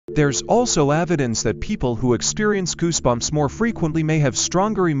There's also evidence that people who experience goosebumps more frequently may have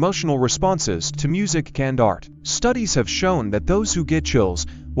stronger emotional responses to music and art. Studies have shown that those who get chills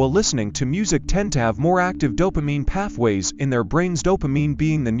while listening to music tend to have more active dopamine pathways in their brains, dopamine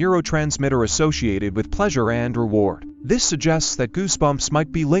being the neurotransmitter associated with pleasure and reward. This suggests that goosebumps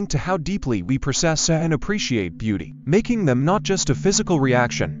might be linked to how deeply we process and appreciate beauty, making them not just a physical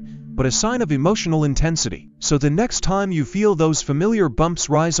reaction, but a sign of emotional intensity. So the next time you feel those familiar bumps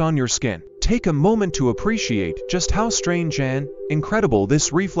rise on your skin, take a moment to appreciate just how strange and incredible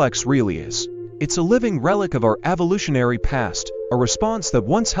this reflex really is. It's a living relic of our evolutionary past, a response that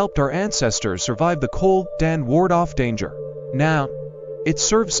once helped our ancestors survive the cold and ward off danger. Now, it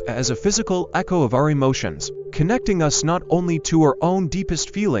serves as a physical echo of our emotions, connecting us not only to our own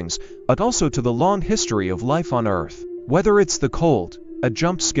deepest feelings, but also to the long history of life on Earth. Whether it's the cold, a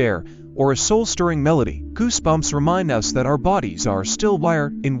jump scare, or a soul-stirring melody, goosebumps remind us that our bodies are still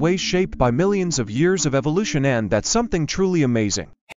wired in ways shaped by millions of years of evolution, and that's something truly amazing.